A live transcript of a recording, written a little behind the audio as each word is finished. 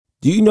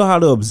Do you know how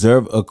to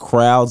observe a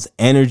crowd's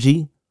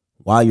energy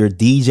while you're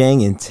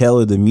DJing and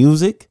tailor the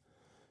music?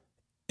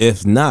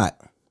 If not,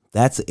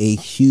 that's a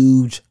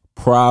huge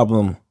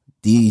problem,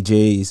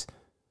 DJs.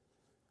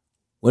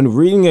 When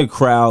reading a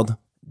crowd,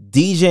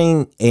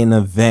 DJing an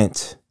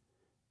event,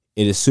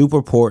 it is super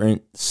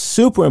important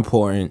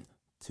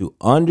to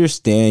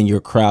understand your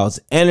crowd's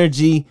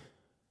energy,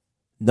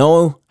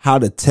 know how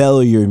to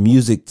tailor your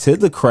music to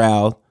the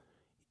crowd,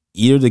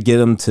 either to get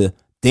them to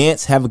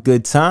dance, have a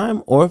good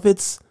time, or if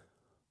it's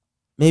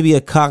maybe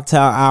a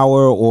cocktail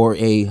hour or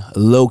a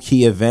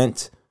low-key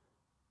event,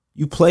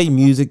 you play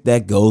music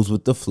that goes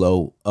with the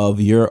flow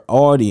of your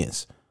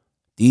audience.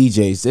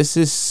 DJs, this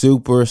is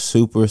super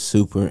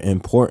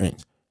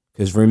important.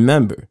 Because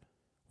remember,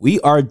 we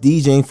are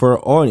DJing for our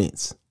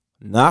audience,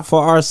 not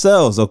for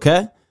ourselves,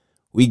 okay?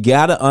 We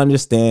got to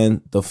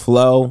understand the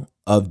flow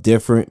of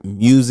different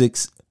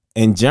musics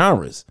and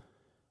genres.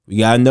 We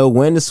got to know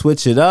when to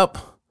switch it up,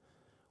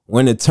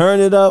 when to turn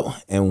it up,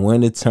 and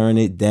when to turn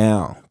it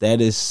down.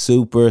 That is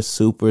super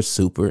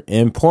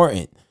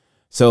important.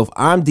 So if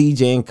I'm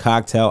DJing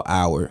cocktail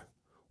hour,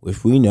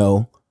 which we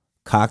know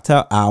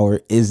cocktail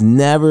hour is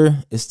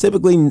never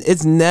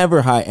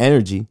high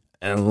energy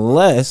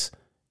unless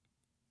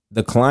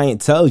the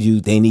client tells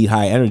you they need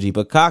high energy.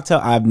 But cocktail,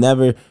 one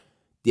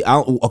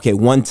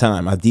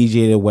time I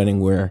DJ'd a wedding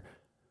where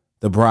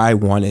the bride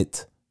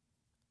wanted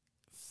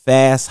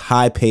fast,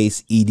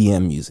 high-paced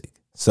EDM music.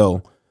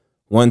 So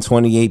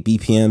 128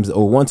 BPMs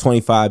or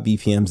 125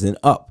 BPMs and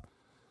up.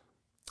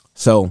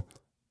 So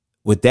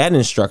with that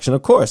instruction,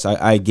 of course,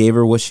 I gave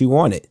her what she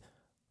wanted.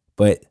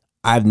 But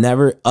I've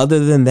never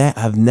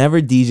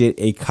DJ'd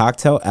a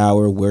cocktail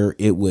hour where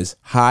it was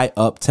high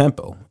up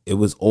tempo. It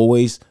was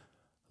always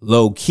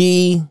low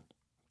key,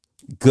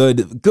 good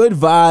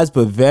vibes,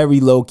 but very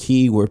low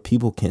key, where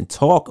people can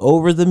talk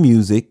over the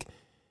music,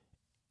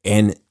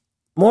 and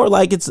more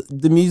like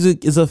the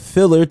music is a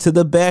filler to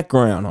the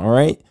background. All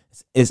right,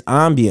 it's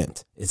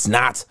ambient. It's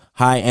not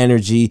high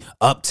energy,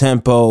 up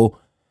tempo,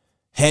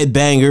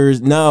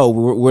 headbangers.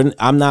 No,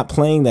 I'm not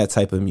playing that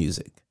type of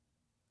music.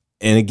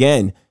 And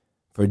again,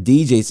 for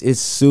DJs, it's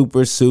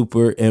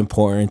super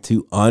important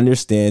to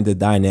understand the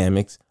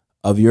dynamics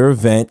of your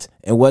event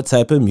and what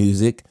type of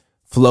music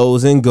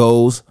flows and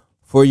goes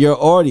for your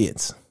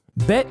audience.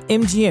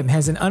 BetMGM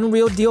has an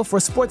unreal deal for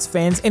sports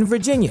fans in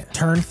Virginia.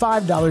 Turn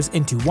 $5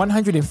 into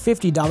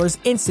 $150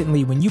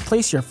 instantly when you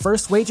place your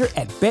first wager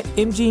at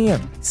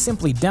BetMGM.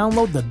 Simply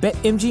download the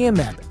BetMGM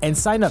app and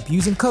sign up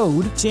using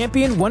code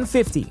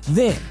Champion150.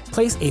 Then,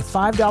 place a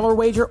 $5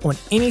 wager on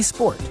any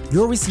sport.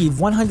 You'll receive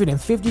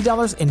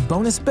 $150 in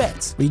bonus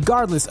bets,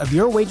 regardless of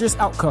your wager's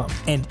outcome.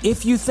 And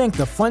if you think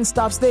the fun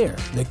stops there,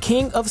 the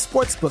King of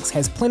Sportsbooks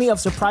has plenty of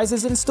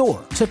surprises in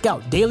store. Check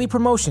out daily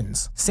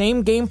promotions,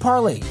 same-game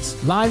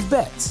parlays, live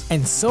bets,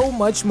 and so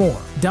much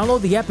more.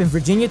 Download the app in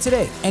Virginia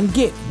today and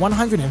get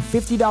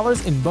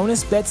 $150 in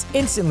bonus bets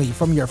instantly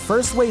from your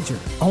first wager.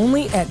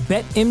 Only at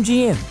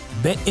BetMGM.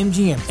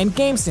 BetMGM and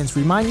GameSense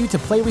remind you to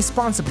play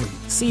responsibly.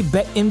 See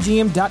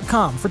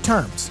BetMGM.com for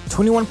terms.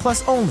 21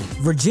 plus only.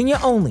 Virginia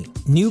only.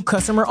 New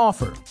customer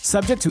offer.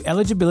 Subject to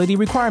eligibility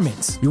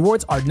requirements.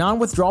 Rewards are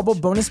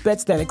non-withdrawable bonus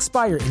bets that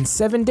expire in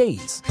 7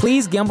 days.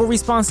 Please gamble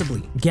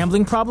responsibly.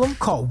 Gambling problem?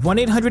 Call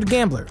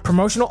 1-800-GAMBLER.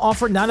 Promotional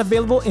offer not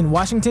available in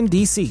Washington,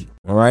 D.C.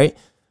 All right.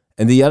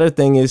 And the other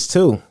thing is,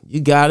 too,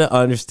 you got to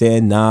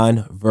understand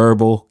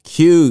non-verbal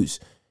cues.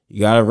 You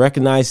got to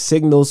recognize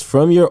signals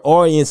from your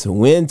audience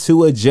when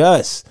to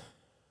adjust.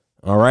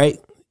 All right.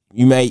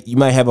 You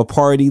might have a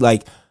party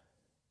like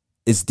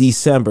it's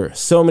December.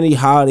 So many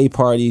holiday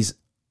parties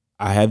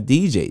I have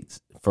DJs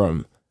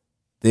from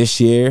this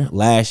year,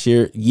 last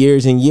year,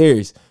 years and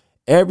years.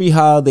 Every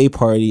holiday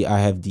party I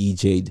have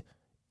DJ'd,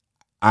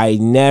 I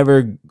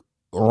never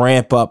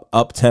ramp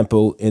up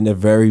tempo in the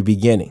very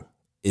beginning.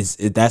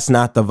 That's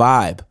not the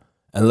vibe,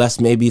 unless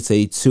maybe it's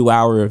a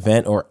 2-hour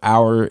event or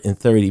hour and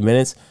 30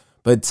 minutes.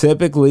 But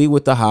typically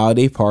with the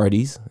holiday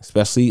parties,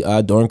 especially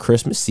during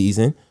Christmas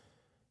season,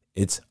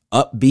 it's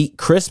upbeat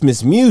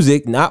Christmas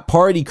music, not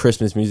party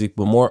Christmas music,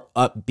 but more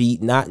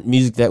upbeat, not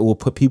music that will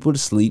put people to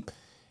sleep.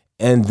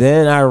 And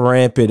then I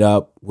ramp it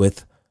up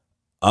with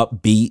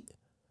upbeat,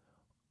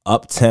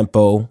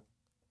 up-tempo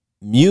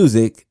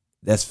music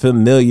that's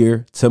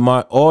familiar to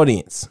my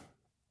audience.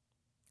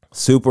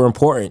 Super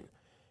important.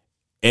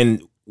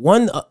 And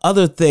one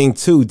other thing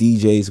too,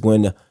 DJs,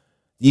 when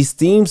these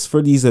themes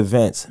for these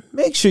events,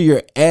 make sure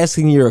you're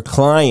asking your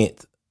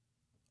client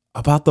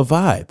about the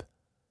vibe.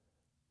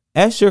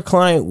 Ask your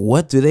client,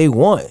 what do they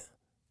want?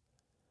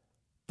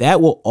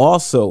 That will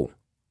also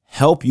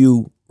help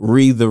you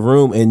read the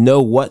room and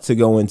know what to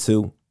go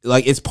into.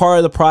 Like, it's part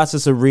of the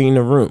process of reading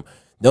the room,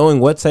 knowing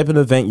what type of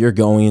event you're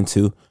going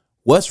into,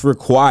 what's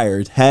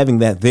required, having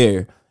that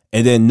there,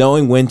 and then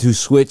knowing when to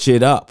switch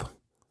it up.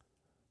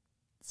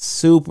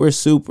 Super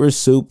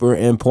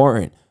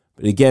important.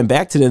 But again,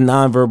 back to the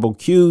nonverbal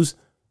cues,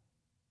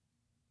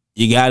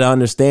 you got to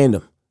understand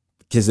them,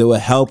 because it will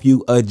help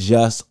you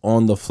adjust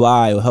on the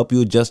fly. It will help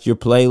you adjust your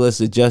playlist,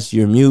 adjust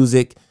your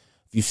music.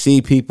 If you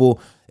see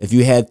people, If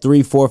you had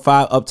 3, 4,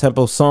 5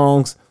 up-tempo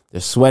songs,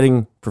 they're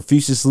sweating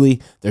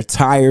profusely, they're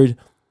tired.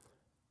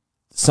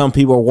 Some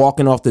people are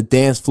walking off the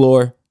dance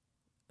floor.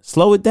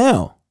 Slow it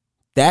down.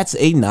 That's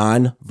a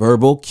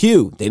non-verbal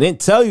cue. They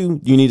didn't tell you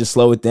need to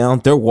slow it down.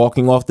 They're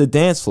walking off the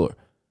dance floor.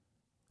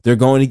 They're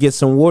going to get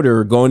some water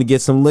or going to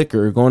get some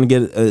liquor or going to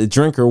get a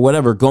drink or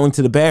whatever, going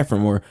to the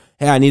bathroom, or,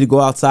 hey, I need to go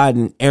outside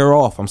and air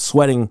off. I'm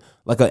sweating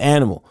like an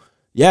animal.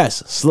 Yes,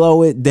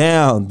 slow it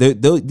down.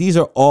 These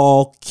are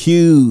all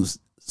cues,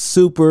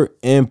 super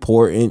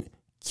important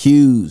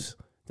cues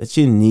that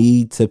you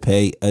need to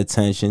pay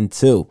attention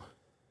to.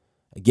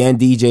 Again,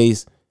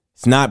 DJs,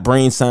 it's not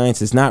brain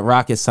science. It's not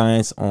rocket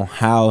science on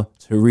how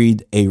to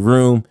read a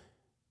room.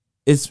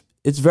 It's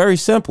very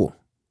simple.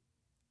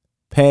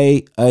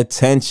 Pay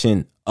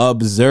attention.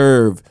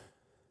 Observe.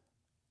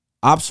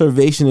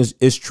 Observation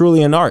is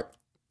truly an art.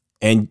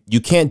 And you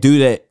can't do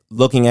that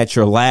looking at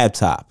your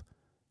laptop.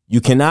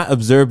 You cannot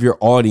observe your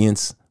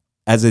audience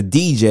as a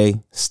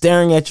DJ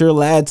staring at your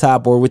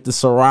laptop or with the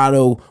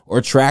Serato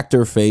or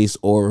Tractor Face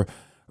or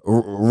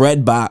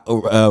Red Box.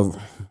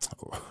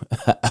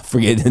 I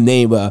forget the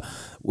name.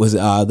 Was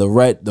the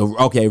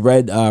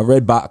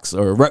Red Box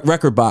or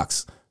Record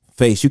Box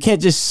face. You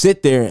can't just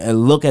sit there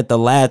and look at the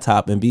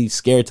laptop and be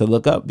scared to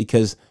look up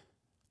because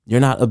you're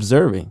not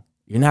observing.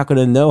 You're not going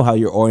to know how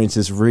your audience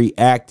is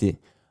reacting.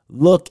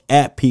 Look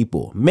at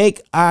people.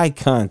 Make eye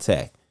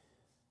contact.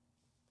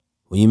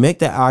 When you make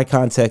that eye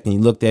contact and you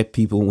look at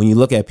people,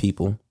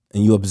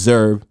 and you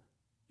observe,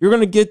 you're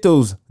going to get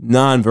those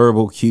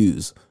nonverbal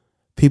cues.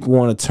 People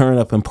want to turn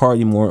up and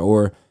party more,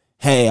 or,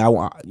 hey,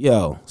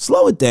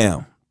 slow it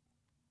down.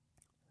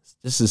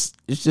 It's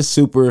just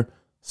super,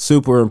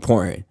 super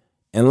important.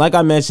 And like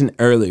I mentioned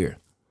earlier,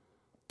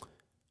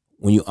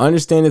 when you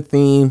understand the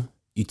theme,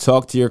 you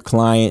talk to your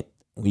client,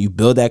 when you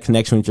build that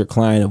connection with your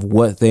client of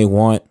what they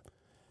want,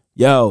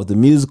 the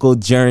musical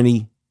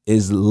journey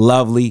is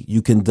lovely.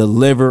 You can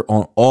deliver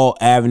on all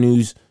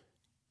avenues.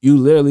 You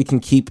literally can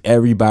keep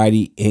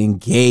everybody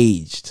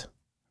engaged.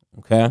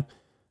 Okay?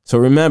 So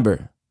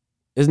remember,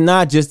 it's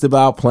not just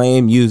about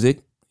playing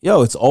music.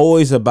 It's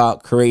always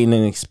about creating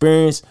an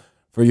experience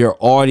for your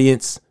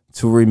audience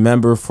to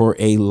remember for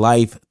a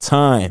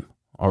lifetime.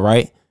 All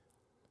right?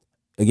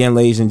 Again,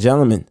 ladies and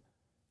gentlemen,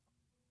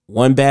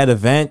 one bad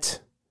event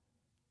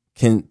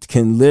can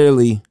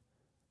literally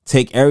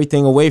take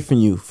everything away from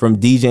you from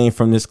DJing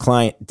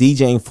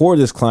for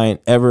this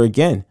client ever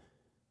again.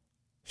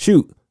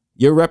 Shoot,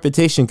 your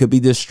reputation could be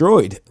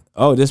destroyed.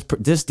 Oh, this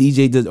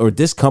DJ or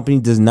this company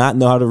does not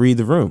know how to read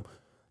the room.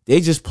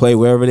 They just play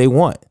wherever they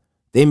want.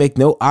 They make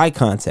no eye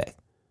contact.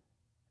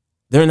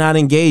 They're not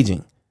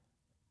engaging.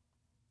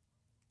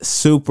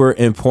 Super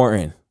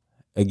important.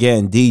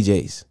 Again,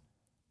 DJs,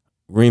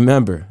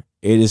 remember,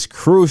 it is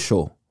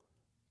crucial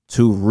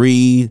to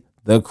read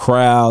the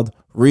crowd,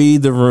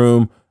 read the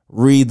room,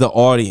 read the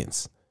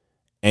audience.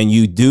 And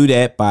you do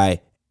that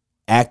by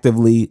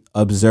actively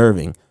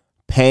observing,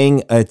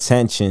 paying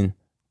attention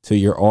to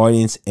your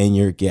audience and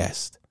your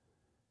guest.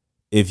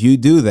 If you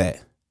do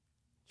that,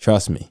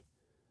 trust me,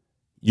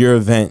 your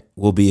event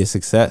will be a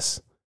success.